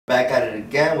Back at it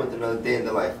again with another day in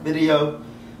the life video.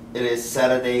 It is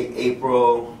Saturday,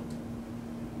 April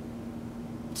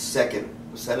 2nd.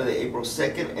 Saturday, April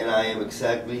 2nd, and I am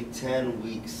exactly 10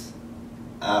 weeks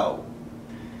out.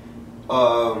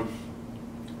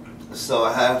 So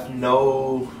I have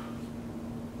no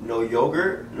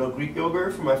yogurt, no Greek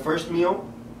yogurt for my first meal.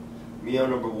 Meal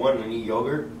number 1, I need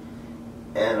yogurt.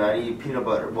 And I need peanut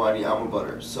butter. Well, I need almond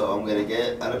butter. So I'm gonna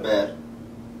get out of bed,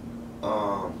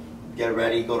 get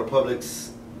ready, go to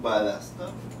Publix, buy that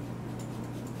stuff.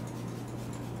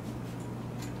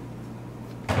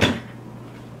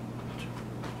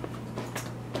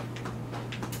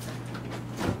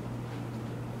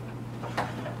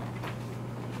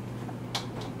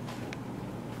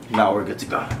 Now we're good to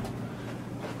go.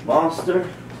 Monster.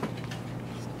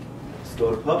 Let's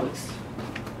go to Publix.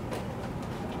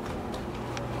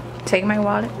 Take my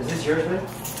wallet. Is this yours, man?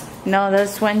 No,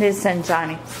 that's Wendy's and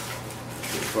Johnny.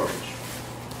 Garbage.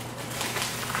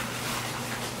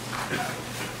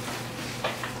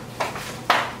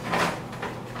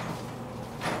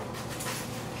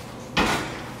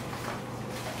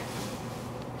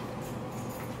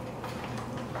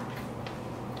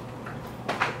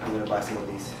 I'm gonna buy some of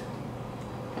these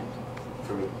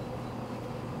for me.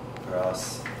 For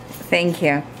us. Thank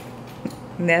you.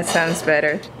 That sounds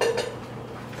better.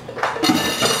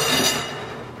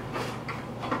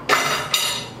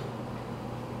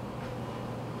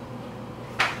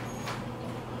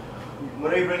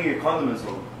 When are you bringing your condiments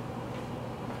home?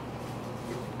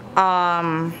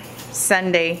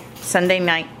 Sunday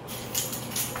night,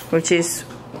 which is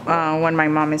when my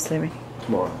mom is leaving.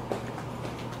 Tomorrow.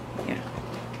 Yeah.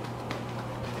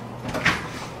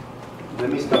 Let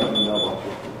me start the mailbox.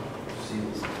 See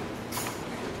this.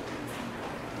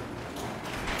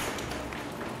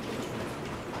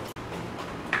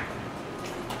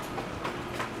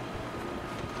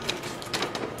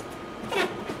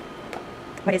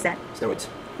 What is that? Steroids.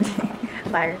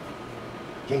 Liar.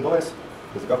 Jane Gomez.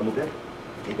 There's a girl from Move There.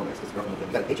 Jane Gomez. There's a girl from Move There.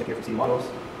 You got a paycheck here from City Models.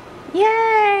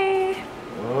 Yay!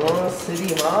 Oh,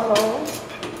 City Models.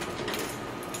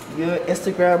 You're an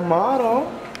Instagram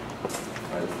model.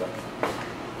 Alright, let's go.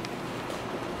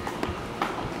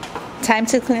 Time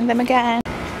to clean them again.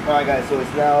 Alright guys, so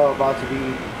it's now about to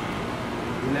be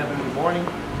 11 in the morning.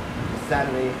 It's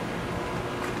Saturday.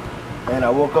 And I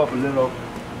woke up a little...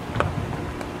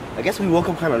 I guess we woke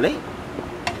up kind of late.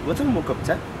 What time we woke up,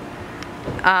 10?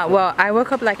 Well, I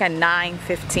woke up like at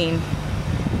 9:15.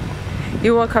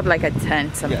 You woke up like at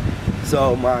 10 something. Yeah.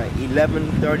 So my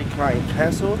 11:30 client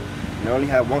canceled, and I only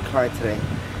have one client today.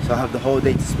 So I have the whole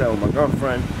day to spend with my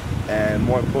girlfriend, and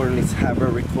more importantly, to have her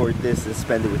record this and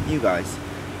spend it with you guys.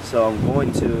 So I'm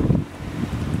going to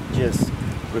just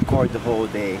record the whole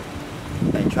day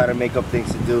and try to make up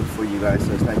things to do for you guys,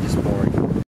 so it's not just boring.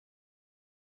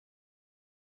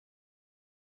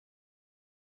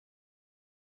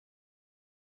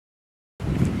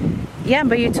 Yeah,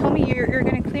 but you told me you're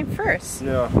gonna clean first.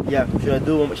 No, yeah. Should I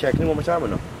clean one more time or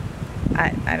no?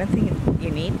 I don't think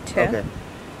you need to. Okay.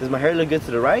 Does my hair look good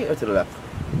to the right or to the left?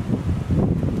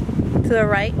 To the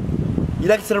right. You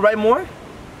like it to the right more?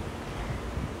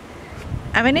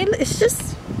 I mean, it's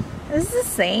the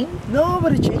same. No,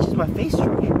 but it changes my face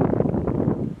structure.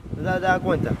 ¿Te das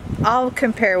cuenta? I'll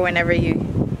compare whenever you Do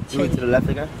it change. to the left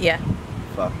again? Yeah.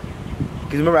 Fuck.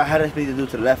 Because remember, I had to do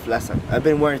to the left last time. I've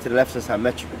been wearing to the left since I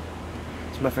met you.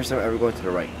 It's my first time ever going to the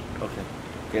right. Okay.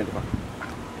 Get in the car.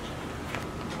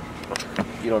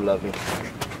 You don't love me.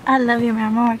 I love you, mi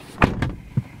amor.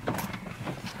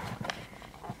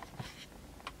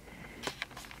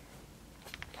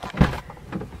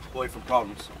 Away from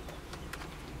problems.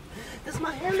 Does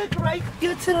my hair look right?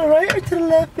 Good to the right or to the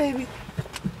left, baby?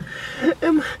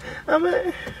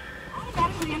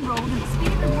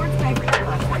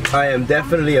 I am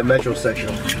definitely a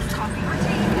metrosexual.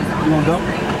 You wanna go?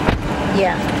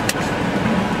 Yeah.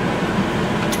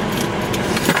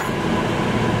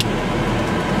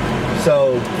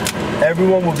 So,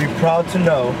 everyone will be proud to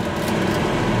know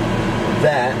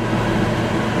that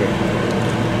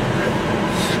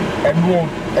everyone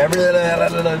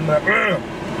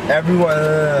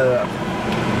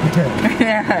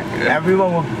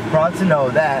will be proud to know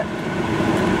that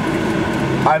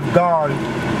I've gone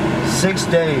 6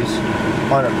 days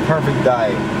on a perfect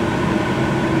diet.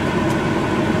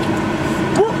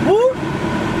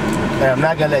 And I'm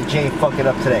not gonna let Jane fuck it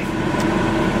up today.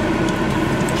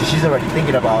 She's already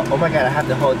thinking about, oh my god, I have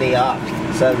the whole day off.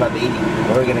 So that's my baby.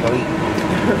 Where are we gonna go eat?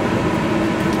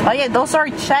 Oh yeah, those are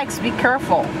checks. Be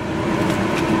careful.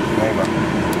 There you go.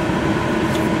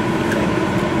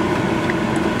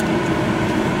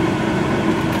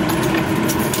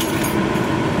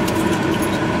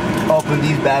 open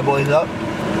these bad boys up.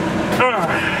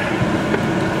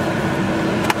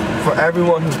 For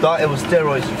everyone who thought it was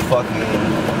steroids,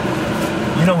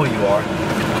 you know who you are.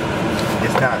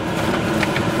 It's not.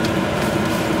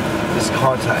 It's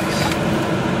contacts.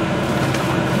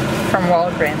 From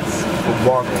Walgreens. From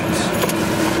Walgreens.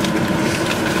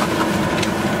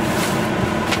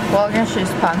 Walgreens should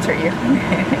sponsor you.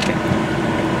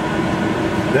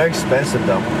 They're expensive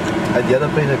though. At the other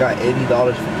place I got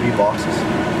 $80 for 3 boxes.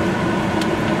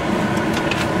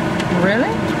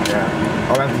 Really? Yeah.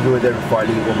 I'll have to do it there before I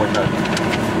leave one more time.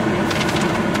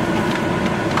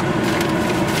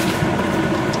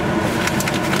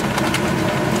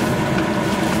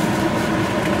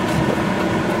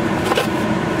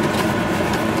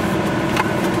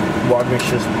 Walgreens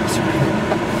should sponsor.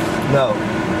 No.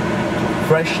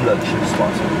 Fresh Look should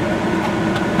sponsor.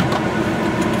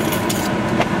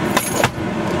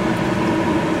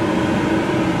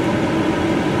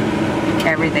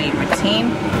 Everyday routine.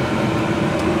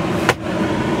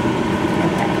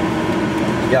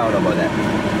 Yeah, I don't know about that.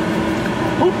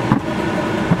 Oop.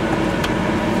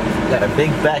 Got a big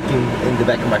vacuum in the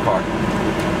back of my car.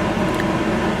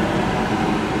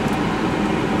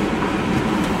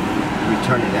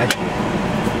 Returning that shit.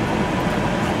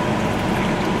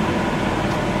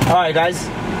 Alright guys,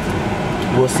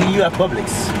 we'll see you at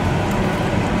Publix.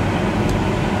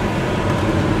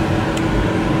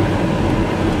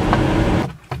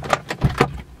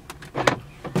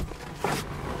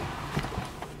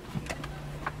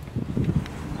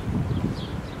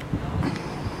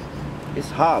 It's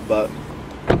hot, but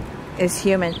It's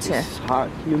humid too. it's hot,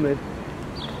 humid.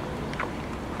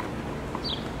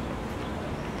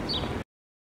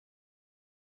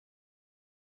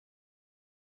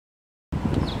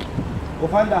 We'll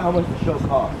find out how much the show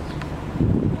costs.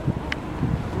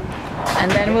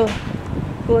 And then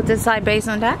we'll decide based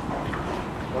on that.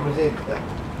 I'm gonna say that.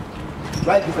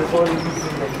 Right, because that's the only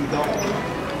reason that you don't.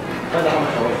 Find out how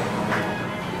much it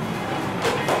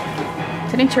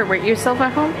is. Didn't you rate yourself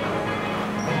at home?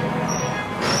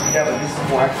 Yeah, but this is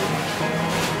more actually.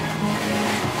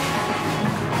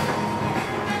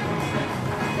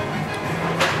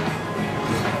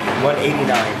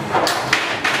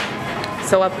 $189.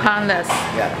 So a pound less.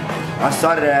 Yeah. I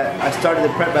started the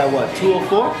prep at what?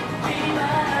 204?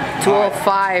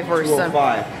 205 or something.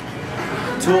 205.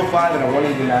 205 and a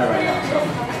 189 right now. So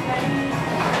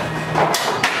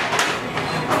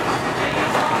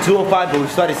 205, but we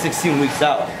started 16 weeks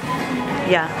out.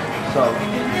 Yeah. So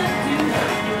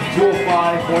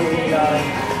 205, 189.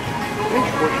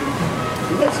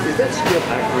 Is that still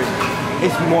accurate?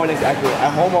 It's more or less accurate.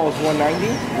 At home I was 190,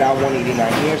 now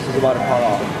 189. Here so it's about a pound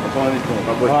off. That's all I'm doing.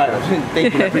 Alright,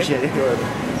 thank you, I appreciate it.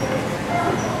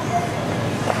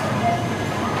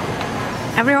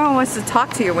 Everyone wants to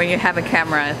talk to you when you have a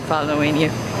camera following you.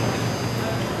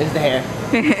 It's the hair.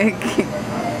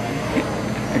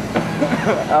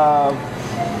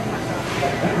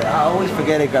 I always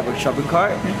forget to grab a shopping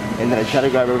cart, and then I try to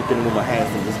grab everything with my hands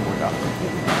and it doesn't work out.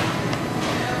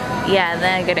 Yeah,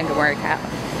 then it didn't work out.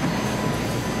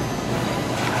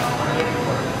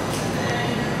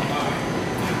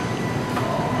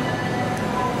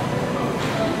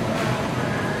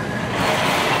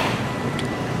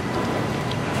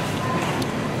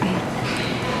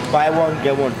 Buy one,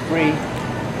 get one free.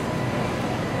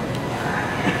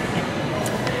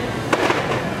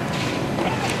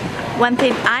 One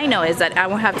thing I know is that I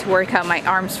won't have to work out my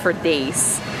arms for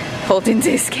days holding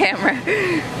this camera.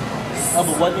 Oh,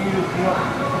 but why don't you use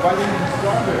the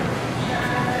stronger?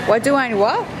 What do I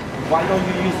what? Why don't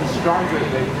you use the stronger,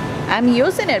 baby? I'm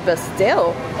using it, but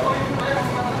still.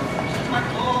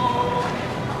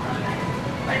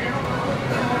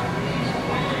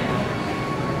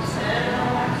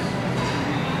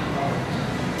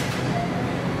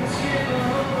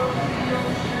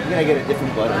 I'm gonna get a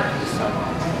different butter this time.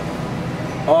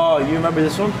 Oh, you remember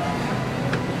this one?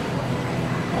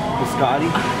 Biscotti?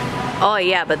 Oh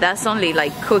yeah, but that's only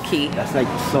like cookie. That's like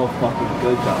so fucking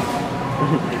good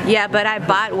though. Yeah, but I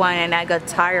bought one and I got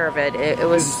tired of it. It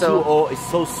was It's so...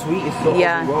 it's so sweet, it's so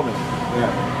Yeah. overwhelming.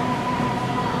 Yeah.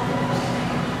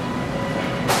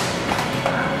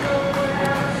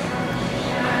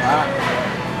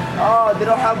 Oh, they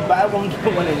don't have buy one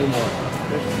get one anymore.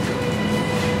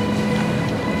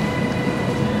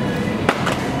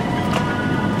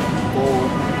 Four.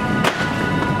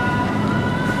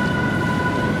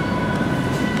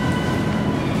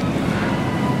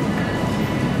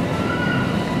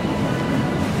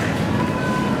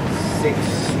 Six.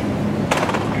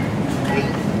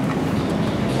 Eight.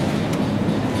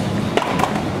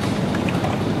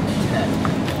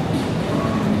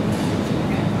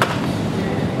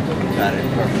 10. got it.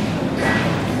 Perfect.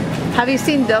 Have you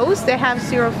seen those? They have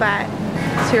zero fat,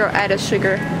 zero added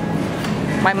sugar.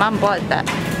 My mom bought that.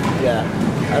 Yeah,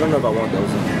 I don't know if I want those.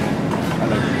 I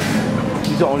like them.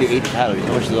 These are only 80 calories.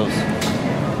 How much are those?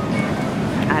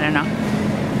 I don't know.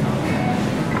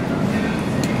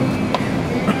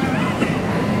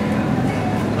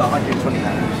 120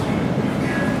 calories.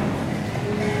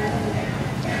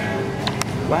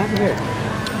 What happened here?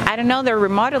 I don't know. They're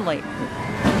remodeling.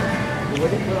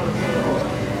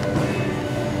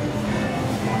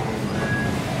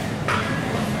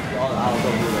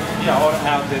 Yeah, all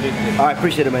out there. All right,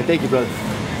 appreciate it, man. Thank you, brother.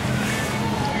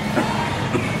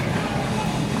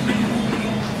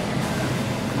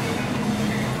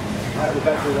 All right, we're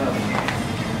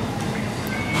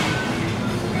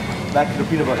back to the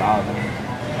peanut butter aisle.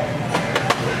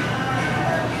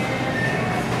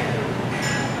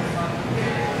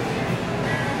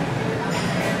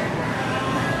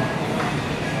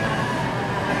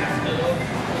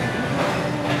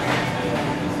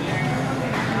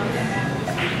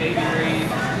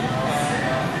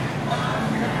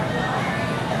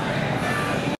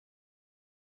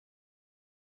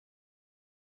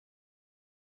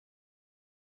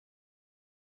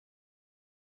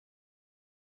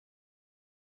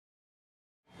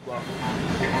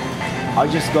 I'll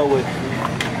just go with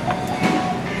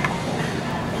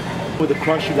the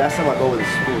crunchy. Last time I go with a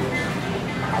spoon.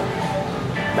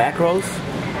 Macros.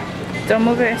 Don't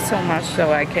move it so much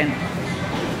so I can.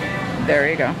 There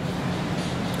you go.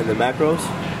 And the macros.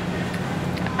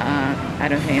 I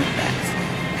don't think that's.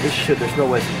 This shit. There's no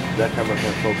way that camera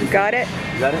can focus. Got it?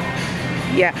 You got it?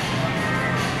 Yeah.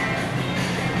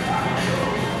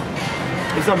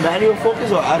 Is it manual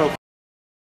focus or auto?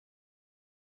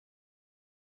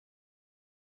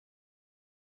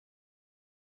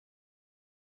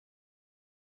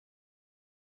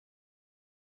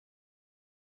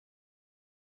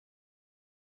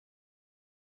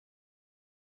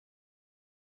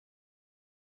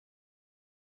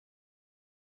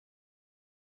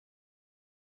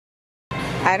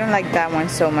 I don't like that one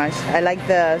so much. I like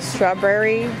the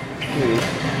strawberry.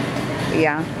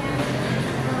 Yeah.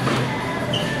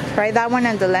 Try that one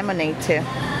and the lemonade too.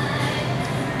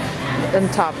 On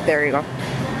top, there you go.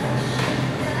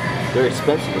 They're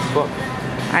expensive as fuck.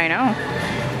 I know.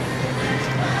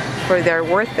 But they're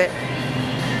worth it.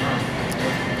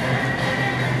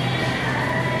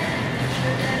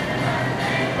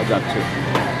 I got two.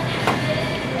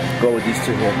 Go with these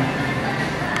two here.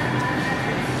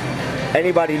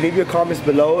 Anybody, leave your comments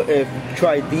below if you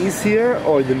tried these here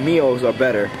or the meals are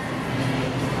better.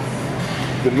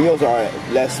 The meals are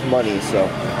less money, so.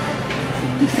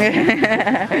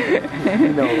 You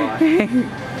know why.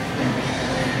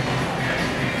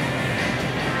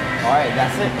 Alright,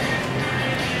 that's it.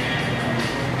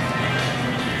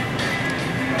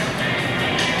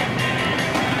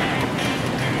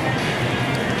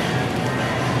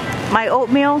 My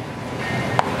oatmeal.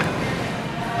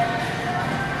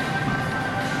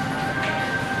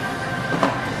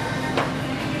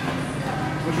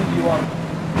 Which one do you want?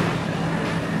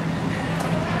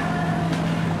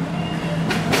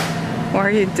 What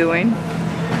are you doing?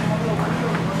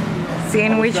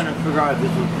 Seeing which. I'm trying to figure out if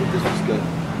this was good.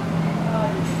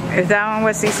 If that one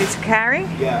was easy to carry?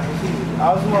 Yeah, it's easy.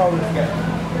 I was more over the sketch.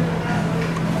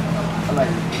 I like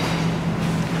it.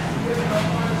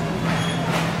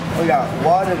 We got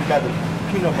water, we got the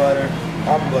peanut butter,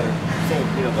 almond butter, same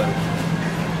peanut butter,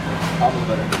 almond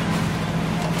butter,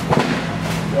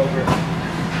 yogurt.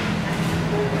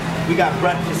 We got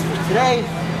breakfast for today.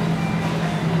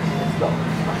 Let's go.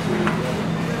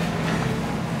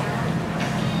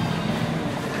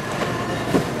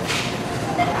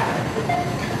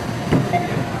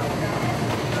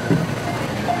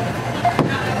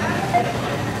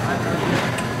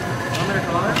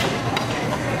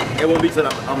 It won't be till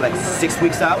I'm like 6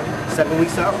 weeks out, 7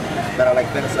 weeks out, that I like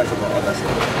fantasize about all that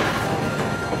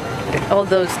stuff. All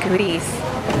those goodies.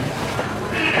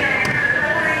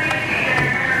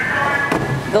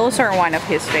 Those are one of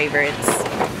his favorites.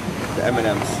 The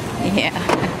M&Ms. Yeah.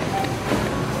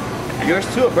 Yours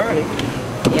too, Bernie.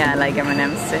 Yeah, I like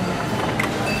M&Ms too.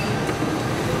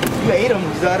 You ate them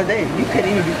the other day. You can't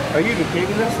even be, are you even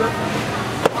craving that stuff?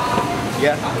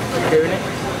 Yeah, you craving it?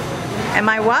 Am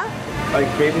I what? Are you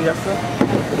craving that stuff?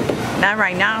 Not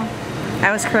right now.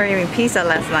 I was craving pizza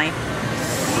last night.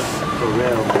 For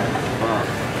real, man. Wow.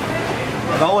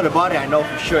 If I would have bought it, I know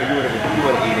for sure you would have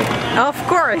eaten it. Of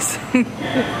course. You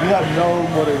have no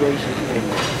motivation to eat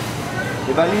it.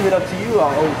 If I leave it up to you,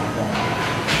 I'll always eat that.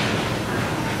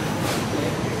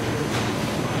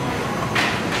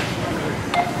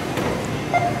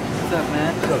 What's up,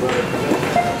 man? What's up,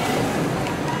 brother?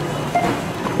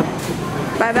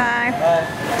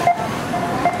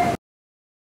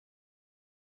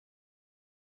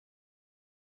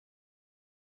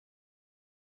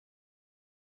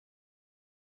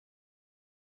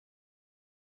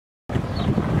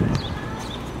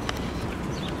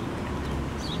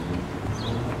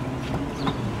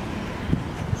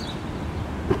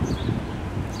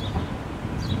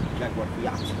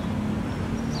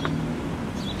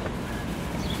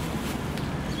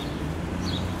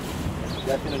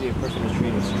 Definitely a personal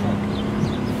trainer's truck.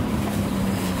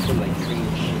 Full like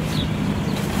training shit.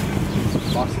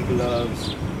 Boxing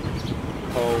gloves,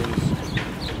 cones,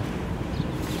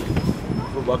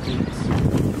 full buckets,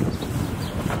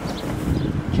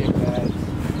 gym bags.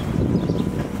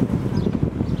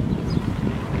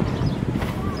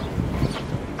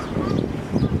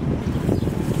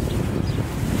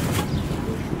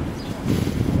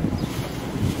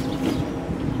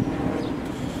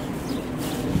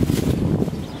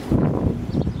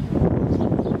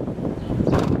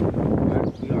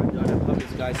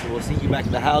 Guys, so we'll see you back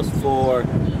at the house for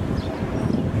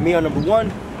meal number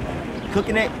 1,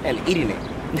 cooking it and eating it.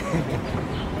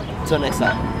 Until next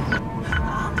time.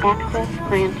 Access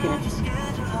granted.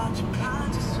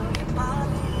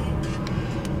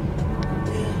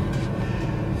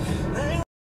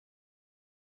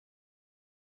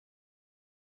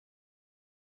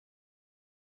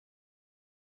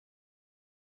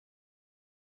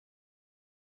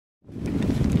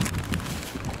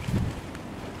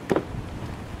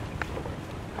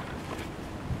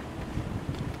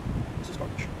 This is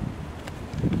garbage.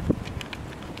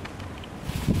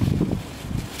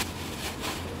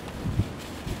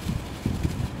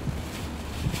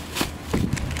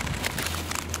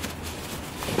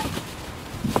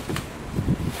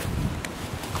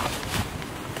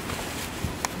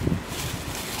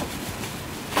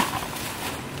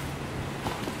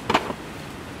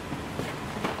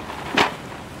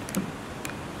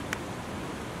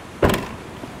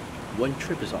 One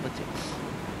trip is all it takes.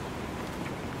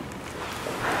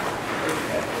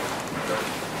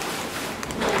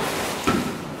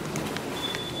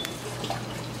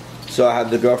 So I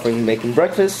have the girlfriend making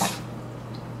breakfast.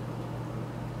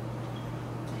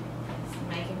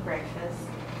 Making breakfast.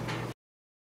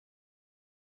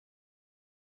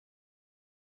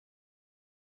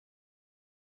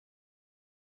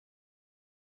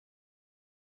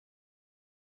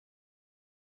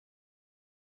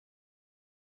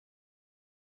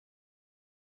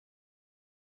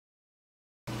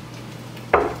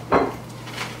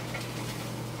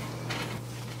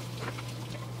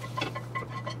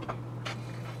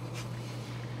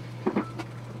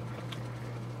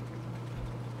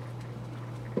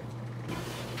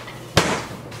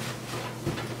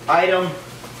 Item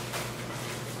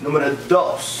numero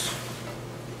 2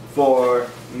 for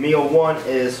meal 1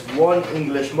 is 1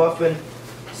 English muffin,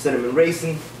 cinnamon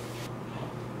raisin.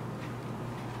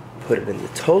 Put it in the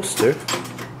toaster.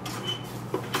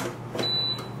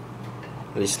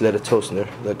 Just let it toast in there.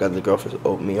 I got the girlfriend's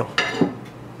oatmeal.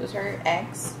 Those are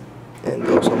eggs. And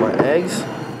those are my eggs.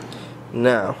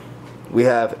 Now, we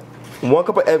have 1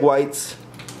 cup of egg whites,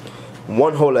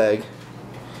 1 whole egg,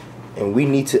 and we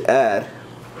need to add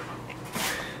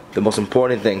the most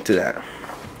important thing to that,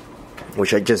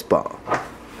 which I just bought.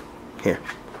 Here.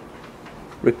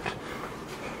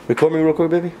 Record me real quick,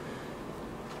 baby.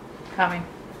 Coming.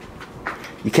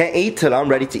 You can't eat till I'm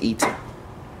ready to eat.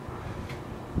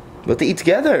 We have to eat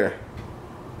together.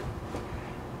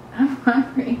 I'm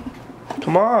hungry.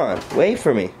 Come on, wait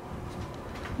for me.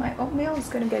 My oatmeal is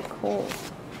gonna get cold.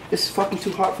 It's fucking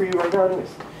too hot for you right now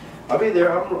anyways. I'll be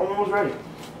there, I'm almost ready.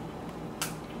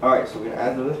 Alright, so we're gonna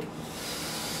add the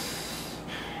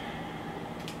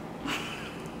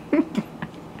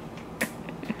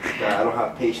I don't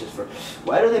have patience for.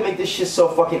 Why do they make this shit so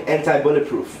fucking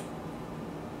anti-bulletproof?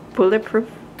 Bulletproof?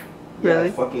 Really?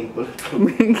 Yeah, fucking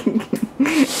bulletproof.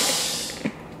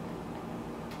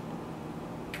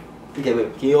 Okay,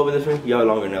 wait. Can you open this for me? You have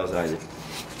longer nails than I do.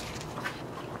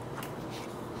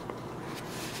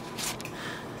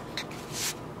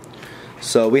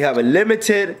 So we have a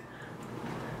limited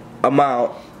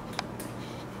amount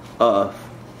of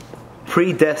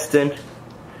predestined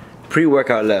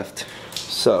pre-workout left.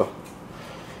 So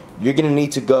you're gonna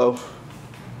need to go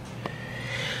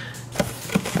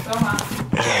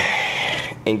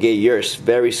and get yours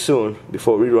very soon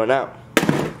before we run out.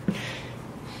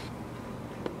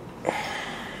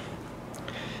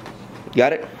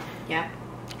 Got it? Yeah.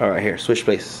 Alright, here, switch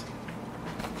places.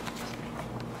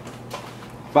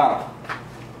 Bam.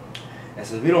 And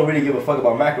since we don't really give a fuck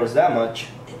about macros that much,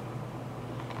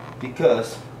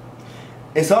 because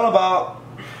it's all about,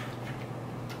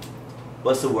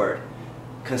 what's the word?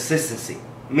 Consistency.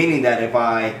 Meaning that if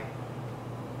I,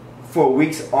 for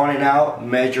weeks on and out,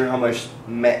 measure how much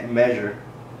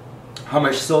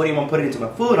sodium I'm putting into my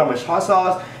food, how much hot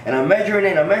sauce, and I'm measuring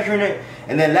it,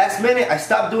 and then last minute I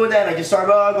stop doing that and I just start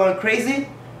going crazy,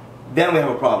 then we have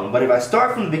a problem. But if I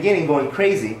start from the beginning going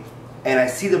crazy, and I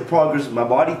see the progress my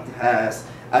body has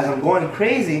as I'm going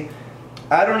crazy,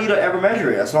 I don't need to ever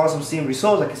measure it. As long as I'm seeing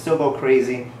results, I can still go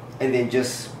crazy and then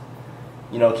just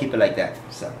you know, keep it like that.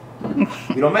 So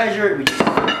we don't measure it, we just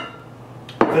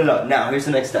fill it up. Now here's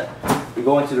the next step. We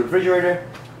go into the refrigerator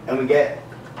and we get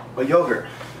a yogurt.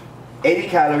 80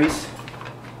 calories.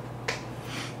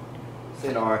 It's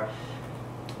in our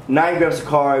 9 grams of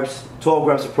carbs, 12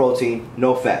 grams of protein,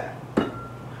 no fat.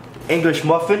 English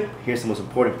muffin. Here's the most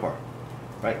important part,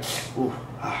 right? Ooh,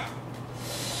 ah.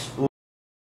 Ooh.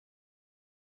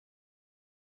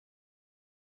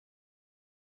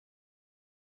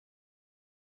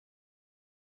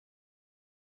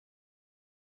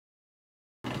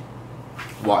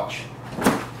 Watch.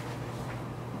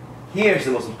 Here's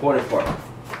the most important part.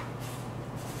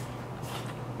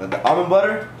 Now the almond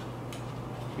butter,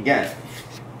 again,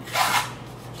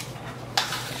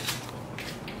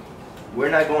 we're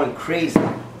not going crazy. So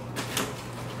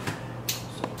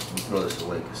let me throw this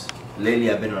away because lately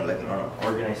I've been on like an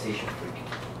organization freak.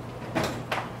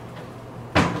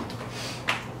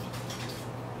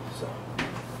 So,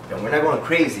 and we're not going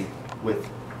crazy with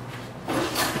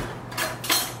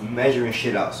measuring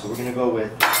shit out. So we're gonna go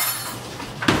with,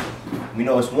 we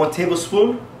know it's 1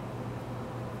 tablespoon,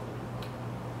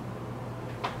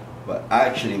 but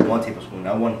actually 1 tablespoon,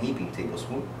 not 1 heaping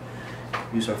tablespoon.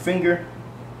 Use our finger.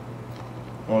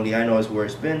 Only I know is where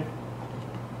it's been.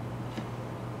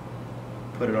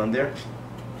 Put it on there.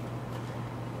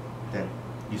 Then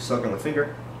you suck on the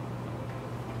finger.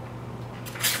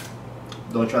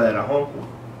 Don't try that at home.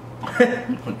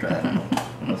 Don't try that at home.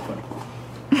 That's funny.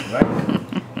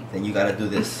 Alright? Then you gotta do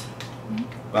this.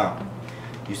 Wow.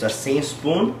 Use that same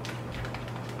spoon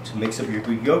to mix up your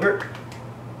Greek yogurt.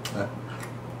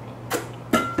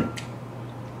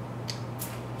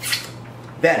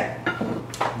 Then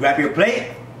grab your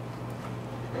plate.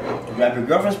 Grab your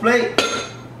girlfriend's plate.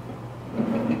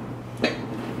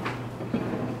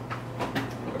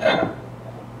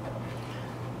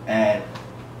 And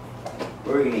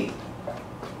where are you gonna eat?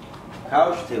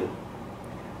 Couch, table?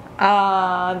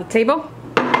 The table.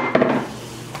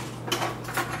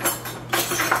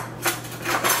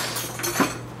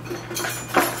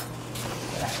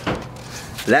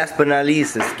 Last but not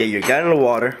least is get your gallon of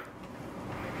water.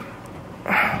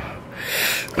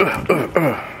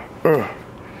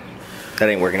 That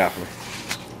ain't working out for me.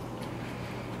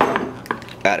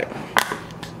 Got it.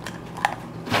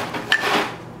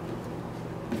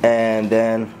 And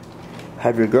then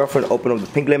have your girlfriend open up the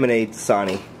pink lemonade,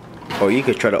 Sonny. Or you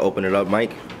could try to open it up,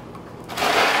 Mike.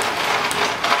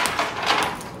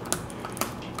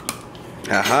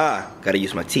 Aha! Gotta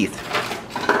use my teeth.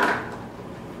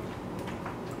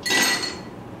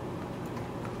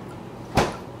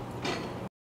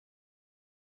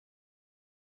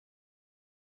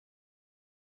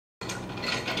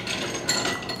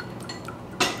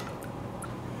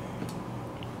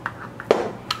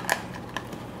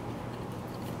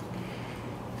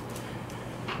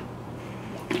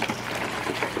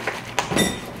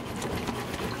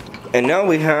 And now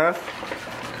we have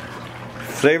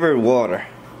flavored water.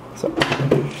 So,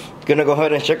 gonna go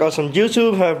ahead and check out some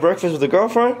YouTube, have breakfast with the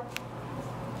girlfriend,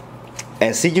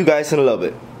 and see you guys in a little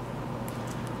bit.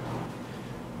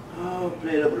 Oh,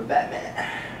 play a little bit of Batman.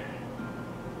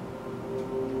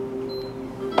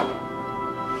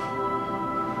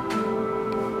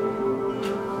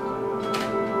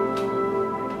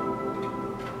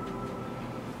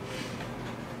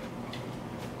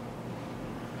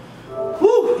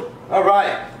 All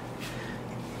right.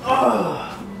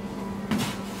 Oh,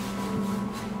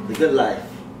 the good life.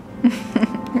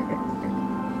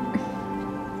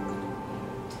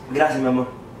 Gracias, mi amor.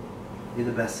 You're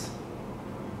the best.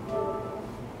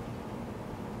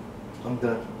 I'm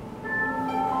done.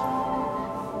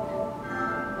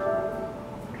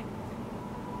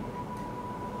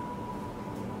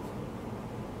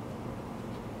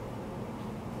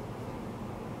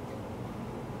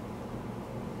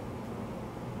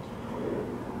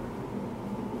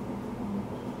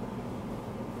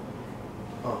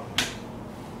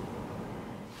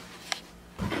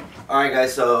 Alright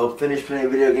guys, so finished playing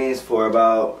video games for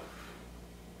about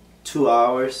 2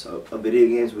 hours of video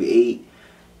games. We ate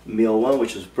meal 1,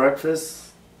 which was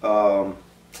breakfast. So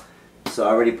I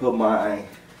already put my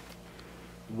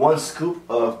 1 scoop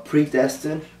of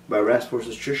Predestined by Rap Sports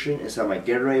Nutrition inside my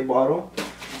Gatorade bottle.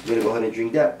 I'm gonna go ahead and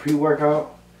drink that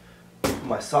pre-workout. Put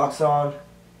my socks on,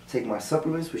 take my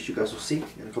supplements, which you guys will see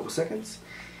in a couple seconds.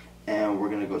 And we're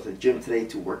gonna go to the gym today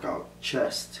to work out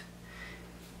chest.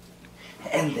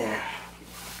 And then,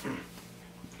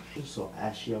 it's so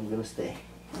ashy, I'm gonna stay.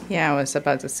 Yeah, I was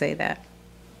about to say that.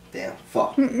 Damn,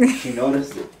 fuck. She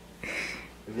noticed it.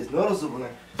 If it's noticeable,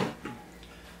 then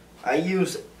I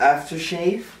use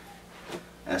aftershave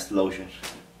as lotion.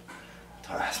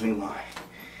 Don't ask me why.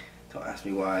 Don't ask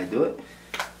me why I do it.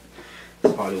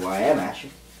 That's probably why I am ashy.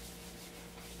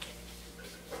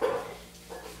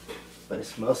 But it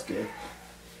smells good.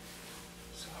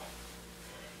 So,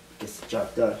 it gets the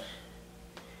job done.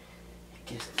 It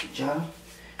gets the job.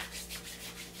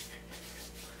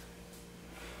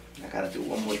 I gotta do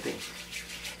one more thing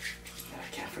that I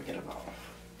can't forget about.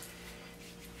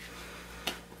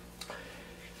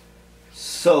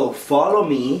 So follow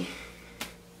me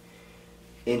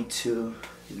into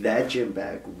that gym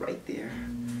bag right there.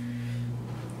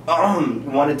 You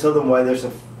want to tell them why there's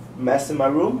a mess in my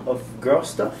room of girl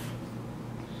stuff?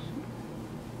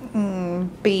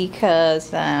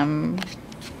 Because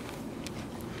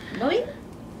Really?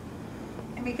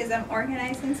 Because I'm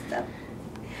organizing stuff.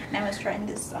 And I was trying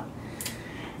this stuff.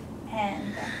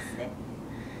 And that's it.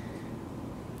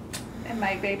 And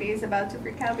my baby is about to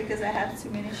freak out because I have too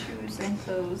many shoes and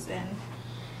clothes, and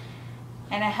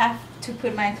I have to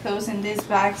put my clothes in these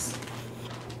bags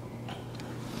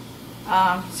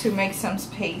to make some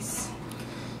space.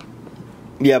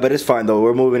 Yeah, but it's fine though.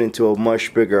 We're moving into a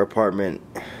much bigger apartment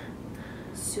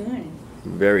Soon.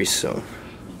 very soon.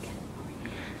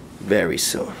 Very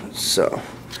soon. So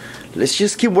let's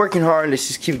just keep working hard. Let's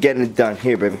just keep getting it done.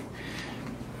 Here, baby.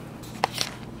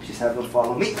 Just have them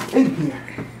follow me in here.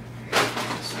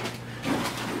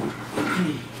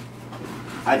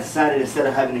 I decided instead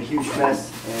of having a huge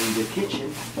mess in the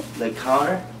kitchen, the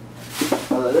counter,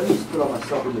 let me just put all my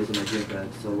supplements in my gym bag.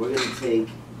 So we're gonna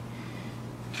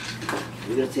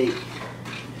take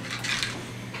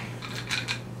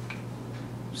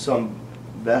some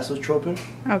vasotropin.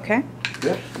 okay.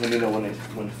 Yeah. Let me know when it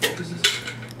focuses.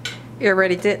 You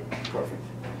already did. Perfect.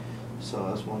 So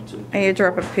that's 1, 2, 3, And you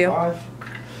drop a 4, pill. 5.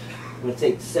 I'm gonna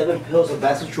take 7 pills of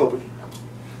vasotropin.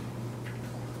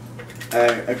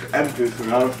 And it's empty, so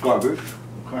not of garbage.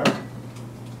 Okay.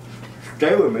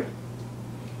 Stay with me.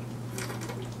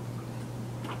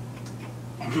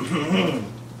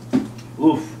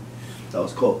 Oof, that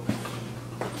was cool.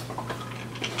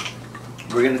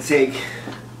 We're gonna take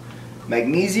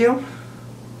magnesium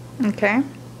Okay.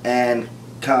 and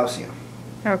calcium.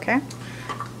 Okay.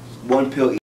 1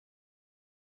 pill each.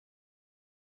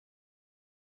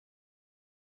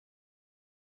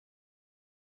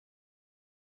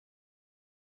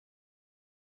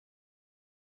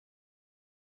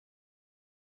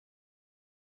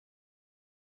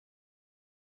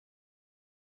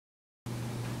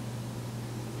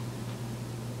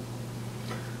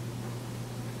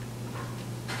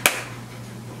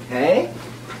 Okay.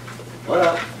 What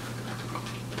up?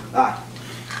 Ah,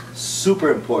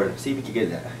 super important. See if you can get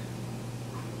that.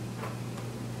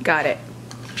 Got it.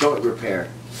 Joint repair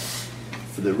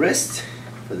for the wrist,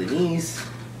 for the knees,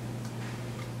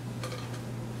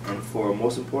 and for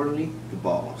most importantly, the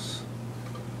balls.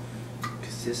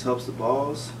 Because this helps the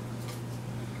balls,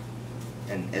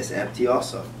 and it's empty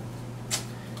also.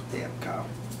 Damn cow.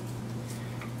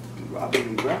 You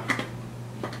robbing me, bro?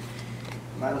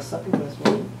 I'm out of supplements,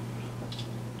 man.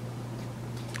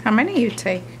 How many you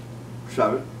take?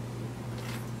 7.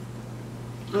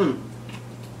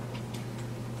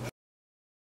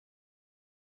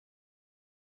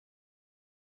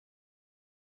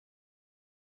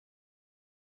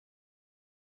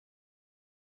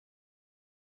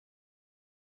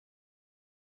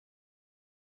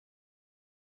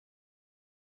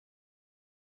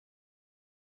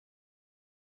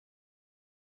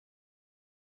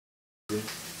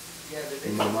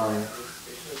 In my mind,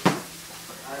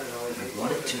 I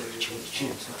wanted to change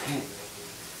gyms, okay.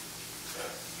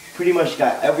 Pretty much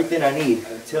got everything I need.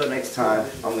 Until next time,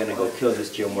 I'm gonna go kill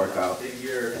this gym workout.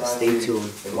 And stay tuned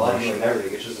for more shit.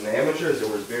 Everything. It's just an amateur that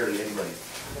was better than anybody.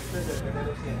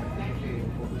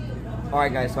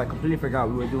 Alright guys, so I completely forgot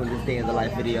we were doing this day in the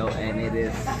life video, and it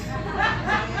is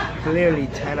clearly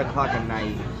 10 o'clock at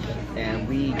night, and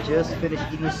we just finished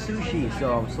eating sushi,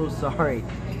 so I'm so sorry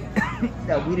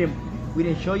that we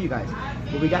didn't show you guys,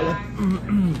 but we got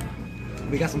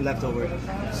we got some leftovers,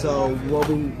 so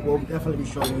we'll definitely be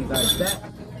showing you guys that,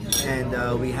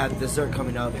 and we have dessert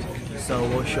coming up, so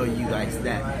we'll show you guys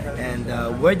that.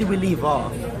 And where did we leave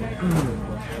off?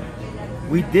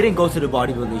 We didn't go to the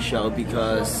bodybuilding show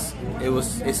because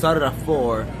it started at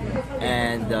 4,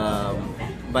 and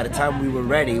by the time we were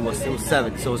ready, it was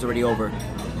 7, so it was already over.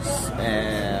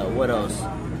 What else?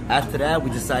 After that,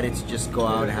 we decided to just go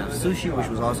out and have sushi, which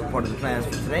was also part of the plans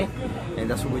for today, and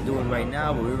that's what we're doing right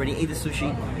now. But we already ate the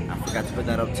sushi. I forgot to put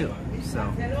that up too. So,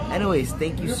 anyways,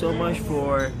 thank you so much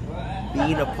for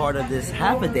being a part of this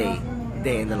half a day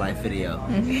in the life video,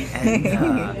 and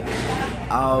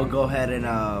I'll go ahead and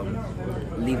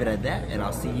leave it at that, and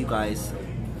I'll see you guys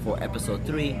for episode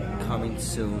 3 coming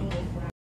soon.